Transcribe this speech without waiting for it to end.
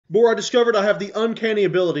Boar, I discovered I have the uncanny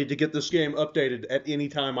ability to get this game updated at any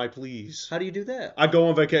time I please. How do you do that? I go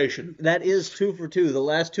on vacation. That is 2 for 2. The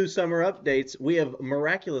last 2 summer updates, we have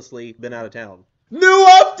miraculously been out of town. New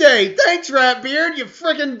update! Thanks, Ratbeard! You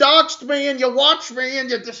friggin' doxed me and you watched me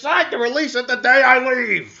and you decide to release it the day I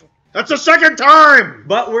leave! That's the second time!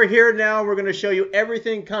 But we're here now. We're going to show you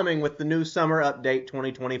everything coming with the new summer update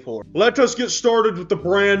 2024. Let us get started with the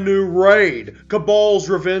brand new raid. Cabal's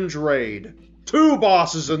Revenge Raid. 2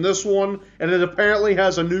 bosses in this one, and it apparently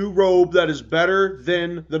has a new robe that is better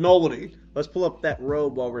than the Nullity. Let's pull up that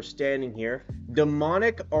robe while we're standing here.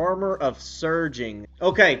 Demonic Armor of Surging.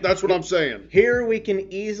 Okay. That's what I'm saying. Here we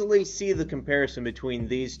can easily see the comparison between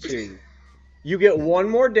these two. You get 1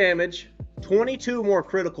 more damage, 22 more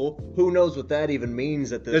critical. Who knows what that even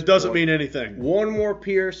means at this point. It doesn't mean anything. 1 more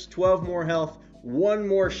pierce, 12 more health, 1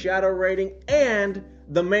 more shadow rating, and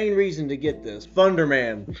the main reason to get this,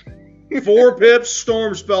 Thunderman. 4 pips,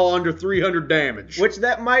 storm spell under 300 damage. Which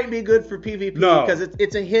that might be good for PvP because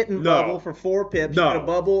it's a hit and bubble for 4 pips. You get a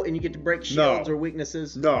bubble and you get to break shields or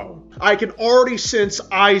weaknesses. No. I can already sense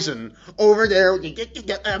Eisen over there.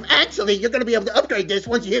 Actually, you're going to be able to upgrade this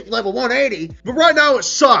once you hit level 180. But right now it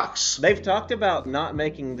sucks. They've talked about not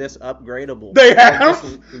making this upgradable. They have?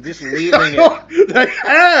 Just leaving it. They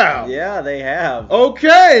have. Yeah, they have.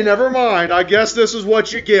 Okay, never mind. I guess this is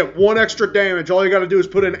what you get. 1 extra damage. All you got to do is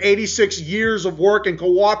put in 86 years of work and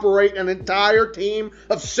cooperate an entire team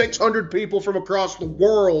of 600 people from across the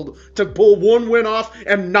world to pull 1 win off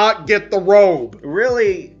and not get the robe.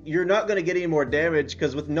 Really, you're not going to get any more damage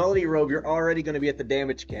because with Nullity Robe, you're already going to be at the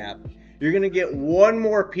damage cap. You're going to get 1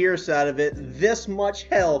 more pierce out of it, this much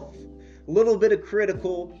health, a little bit of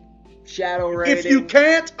critical, shadow rating. If you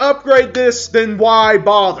can't upgrade this, then why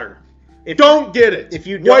bother? Don't get it. If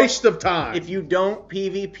you don't, waste of time. If you don't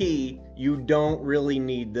PvP, you don't really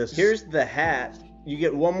need this. Here's the hat. You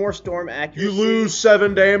get 1 more storm accuracy. You lose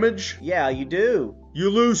 7 damage? Yeah, you do.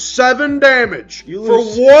 You lose 7 damage for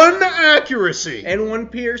 1 accuracy. And 1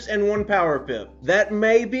 pierce and 1 power pip. That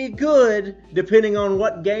may be good depending on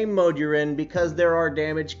what game mode you're in because there are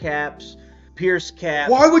damage caps, pierce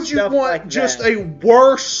caps. Why would you want like just a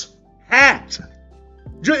worse hat?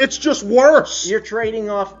 It's just worse. You're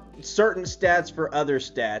trading off certain stats for other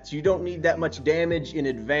stats. You don't need that much damage in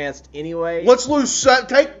advanced anyway. Let's lose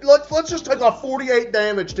let's just take off 48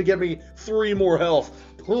 damage to give me 3 more health.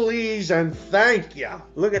 Please and thank you.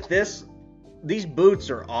 Look at this. These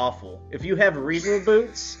boots are awful. If you have reasonable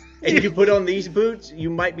boots and you put on these boots,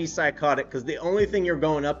 you might be psychotic because the only thing you're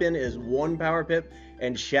going up in is 1 power pip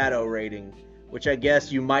and shadow rating, which I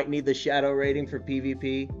guess you might need the shadow rating for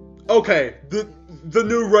PvP. Okay, the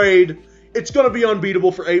new raid, it's going to be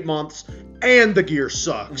unbeatable for 8 months, and the gear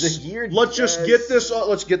sucks. The gear let's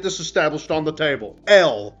get this established on the table.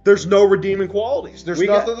 There's no redeeming qualities. There's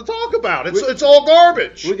nothing to talk about. It's all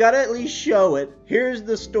garbage. We got to at least show it. Here's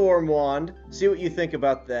the Storm Wand. See what you think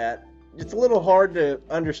about that. It's a little hard to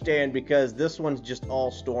understand because this one's just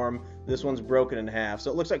all storm. This one's broken in half. So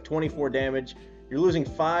it looks like 24 damage. You're losing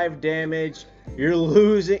 5 damage.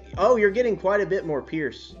 You're getting quite a bit more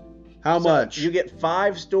pierce. How much? You get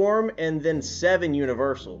 5 storm and then 7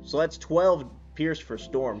 universal. So that's 12 pierce for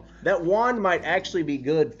storm. That wand might actually be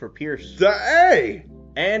good for pierce.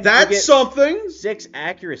 And that's something. 6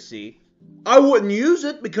 accuracy. I wouldn't use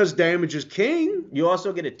it because damage is king. You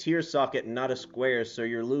also get a tier socket and not a square, so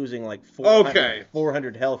you're losing like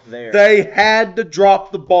 400 health there. They had to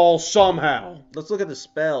drop the ball somehow. Let's look at the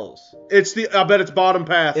spells. I bet it's bottom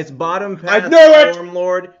path. It's bottom path. I know it! Storm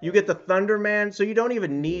Lord. You get the Thunderman, so you don't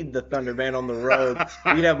even need the Thunderman on the road.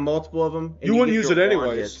 You'd have multiple of them. You wouldn't use it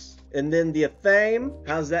anyways. And then the Athame,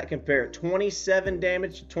 how's that compare? 27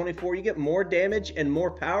 damage to 24. You get more damage and more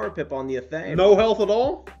power pip on the Athame. No health at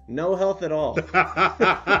all? No health at all. Good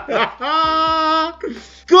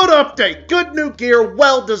update. Good new gear.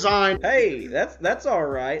 Well designed. Hey, that's all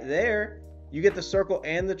right there. You get the circle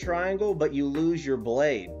and the triangle, but you lose your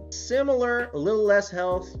blade. Similar, a little less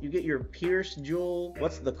health. You get your Pierce Jewel.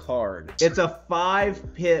 What's the card? It's a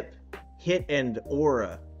 5 pip hit and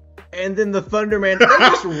aura. And then the Thunderman, they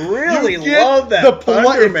just really love that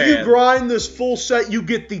Thunderman. If you grind this full set, you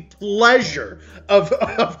get the pleasure of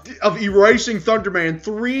erasing Thunderman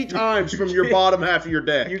 3 times from your bottom half of your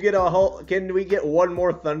deck. You get a whole... Can we get 1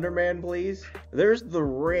 more Thunderman, please? There's the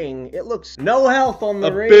ring. It looks... No health on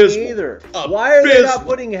the ring either. Why are they not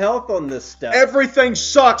putting health on this stuff? Everything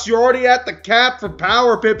sucks. You're already at the cap for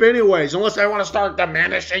power pip anyways, unless they want to start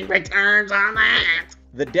diminishing returns on that.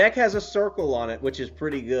 The deck has a circle on it, which is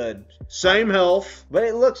pretty good. Same health. But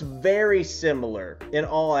it looks very similar in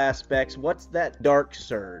all aspects. What's that Dark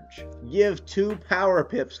Surge? Give 2 power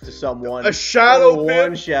pips to someone. A shadow pip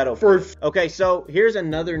 1 shadow for... Okay, so here's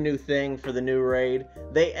another new thing for the new raid.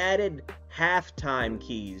 They added halftime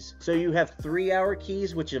keys. So you have 3-hour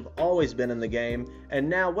keys, which have always been in the game. And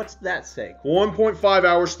now, what's that say? 1.5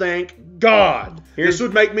 hours, thank God. This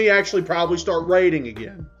would make me actually probably start raiding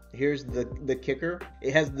again. Here's the kicker.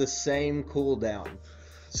 It has the same cooldown.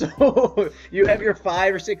 So you have your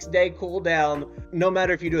 5 or 6 day cooldown, no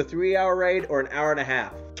matter if you do a 3-hour raid or an hour and a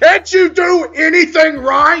half. Can't you do anything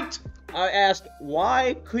right? I asked,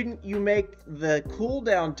 why couldn't you make the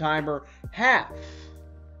cooldown timer half?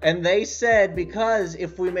 And they said, because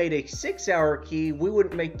if we made a 6-hour key, we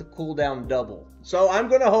wouldn't make the cooldown double. So I'm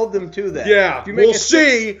going to hold them to that. Yeah, we'll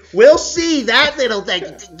see. We'll see that little thing.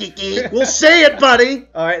 We'll see it, buddy.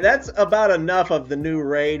 All right, that's about enough of the new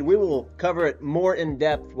raid. We will cover it more in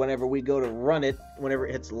depth whenever we go to run it, whenever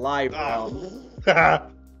it hits live.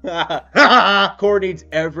 Kore needs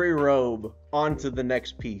every robe. On to the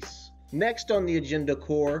next piece. Next on the agenda,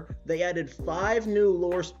 Kore, they added 5 new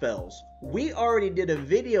lore spells. We already did a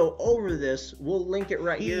video over this. We'll link it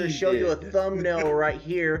right here, show you a thumbnail right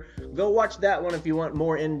here. Go watch that one if you want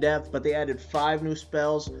more in-depth, but they added 5 new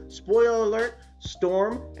spells. Spoiler alert,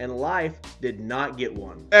 Storm and Life did not get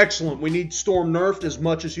one. Excellent. We need Storm nerfed as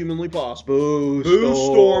much as humanly possible. Boo,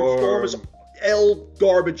 Storm. Storm is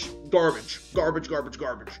garbage.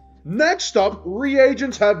 Next up,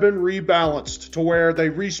 reagents have been rebalanced to where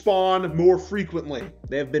they respawn more frequently.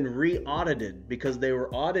 They have been re-audited because they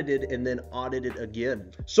were audited and then audited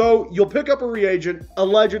again. So you'll pick up a reagent,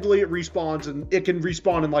 allegedly it respawns, and it can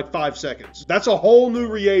respawn in like 5 seconds. That's a whole new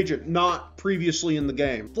reagent, not previously in the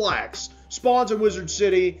game. Flax spawns in Wizard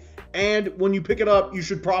City, and when you pick it up, you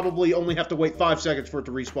should probably only have to wait 5 seconds for it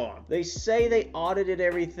to respawn. They say they audited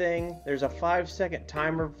everything. There's a 5-second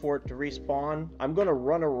timer for it to respawn. I'm going to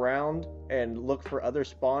run around and look for other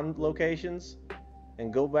spawn locations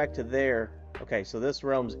and go back to there. Okay, so this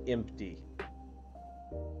realm's empty.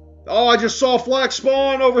 Oh, I just saw Flax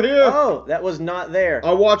spawn over here. Oh, that was not there.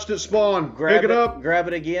 I watched it spawn. Pick it up. Grab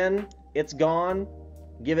it again. It's gone.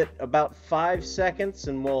 Give it about 5 seconds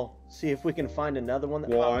and we'll see if we can find another one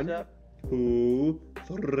that pops up. 1, 2,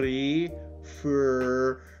 3,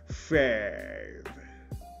 4, 5.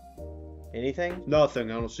 Anything?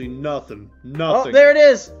 Nothing. I don't see nothing. Oh, there it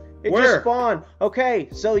is. It Where? just spawned. Okay,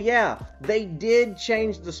 so yeah, they did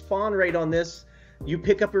change the spawn rate on this. You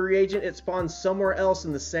pick up a reagent, it spawns somewhere else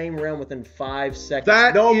in the same realm within 5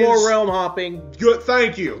 seconds. No more realm hopping. Good,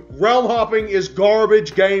 thank you. Realm hopping is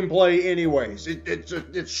garbage gameplay anyways.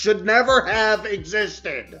 It should never have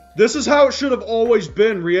existed. This is how it should have always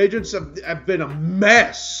been. Reagents have been a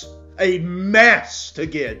mess. A mess to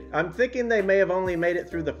get. I'm thinking they may have only made it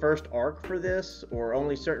through the first arc for this, or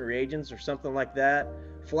only certain reagents or something like that.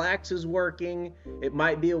 Flax is working. It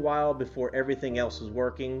might be a while before everything else is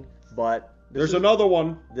working, but there's another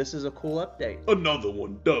one. This is a cool update. Another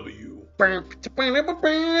one, W. Kore,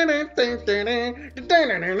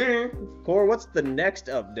 what's the next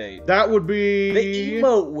update? That would be the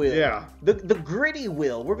emote wheel. Yeah. The gritty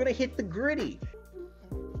wheel. We're gonna hit the gritty.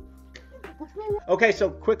 Okay, so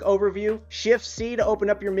quick overview. Shift C to open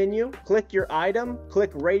up your menu. Click your item,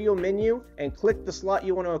 click radio menu, and click the slot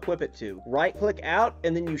you want to equip it to. Right click out,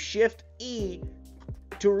 and then you Shift E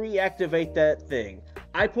to reactivate that thing.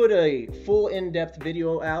 I put a full in-depth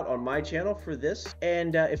video out on my channel for this,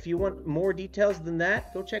 and if you want more details than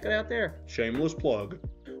that, go check it out there. Shameless plug.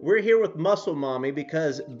 We're here with Muscle Mommy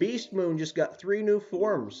because Beast Moon just got 3 new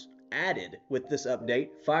forms added with this update.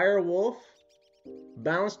 Fire Wolf,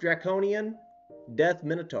 Balanced Draconian, Death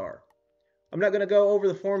Minotaur. I'm not going to go over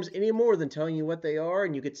the forms any more than telling you what they are,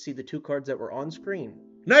 and you get to see the 2 cards that were on screen.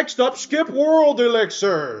 Next up, skip world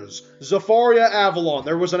elixirs. Zafaria Avalon.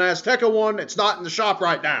 There was an Azteca one. It's not in the shop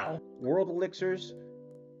right now. World elixirs.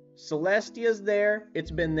 Celestia's there.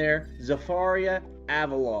 It's been there. Zafaria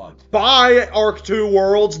Avalon. Bye, Arc 2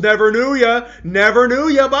 Worlds. Never knew ya. Never knew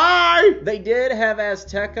ya. Bye. They did have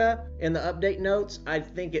Azteca in the update notes. I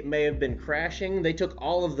think it may have been crashing. They took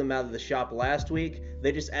all of them out of the shop last week.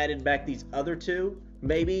 They just added back these other 2.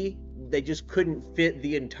 Maybe they just couldn't fit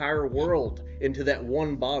the entire world into that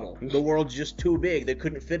one bottle. The world's just too big. They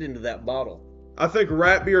couldn't fit into that bottle. I think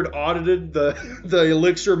Ratbeard audited the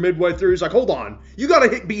elixir midway through. He's like, hold on. You got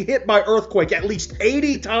to be hit by earthquake at least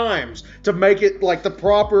 80 times to make it like the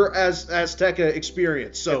proper Azteca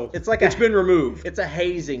experience. So it's been removed. It's a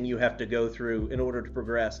hazing you have to go through in order to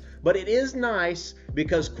progress. But it is nice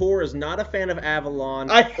because Kore is not a fan of Avalon.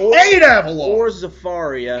 I hate Avalon. Or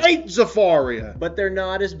Zafaria. I hate Zafaria. But they're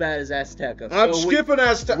not as bad as Azteca. I'm skipping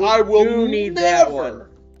Azteca.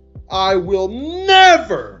 I will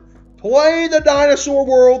never play the dinosaur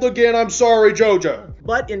world again. I'm sorry, JoJo.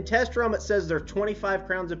 But in Test Realm, it says they're 25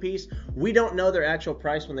 crowns a piece. We don't know their actual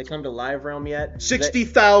price when they come to Live Realm yet.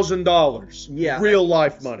 $60,000. Yeah. Real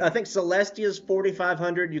life money. I think Celestia's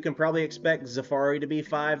 4,500. You can probably expect Zafari to be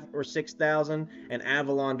 5,000 or 6,000, and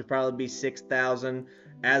Avalon to probably be 6,000.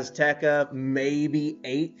 Azteca, maybe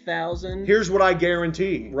 8,000. Here's what I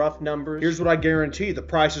guarantee. Rough numbers. Here's what I guarantee. The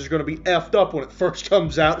price is going to be effed up when it first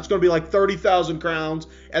comes out. It's going to be like 30,000 crowns.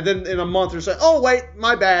 And then in a month they're saying, oh, wait,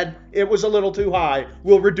 my bad. It was a little too high.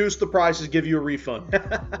 We'll reduce the prices, give you a refund.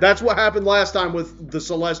 That's what happened last time with the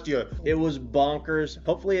Celestia. It was bonkers.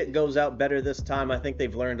 Hopefully it goes out better this time. I think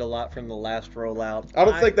they've learned a lot from the last rollout. I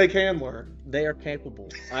don't think they can learn. They are capable.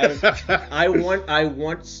 I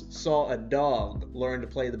once saw a dog learn to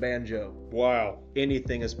play the banjo. Wow.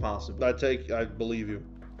 Anything is possible. I believe you.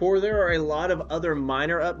 Kore, there are a lot of other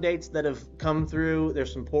minor updates that have come through.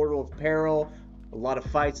 There's some Portal of Peril, a lot of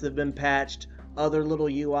fights that have been patched, other little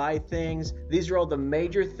UI things. These are all the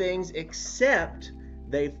major things, except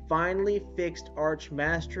they finally fixed Arch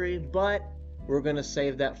Mastery, but we're going to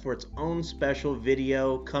save that for its own special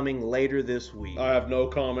video coming later this week. I have no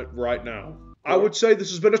comment right now. I would say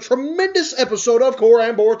this has been a tremendous episode of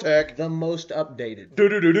Kore Boar Tech. The most updated.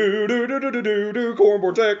 Kore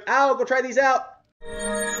Boar Tech. Ow, go try these out.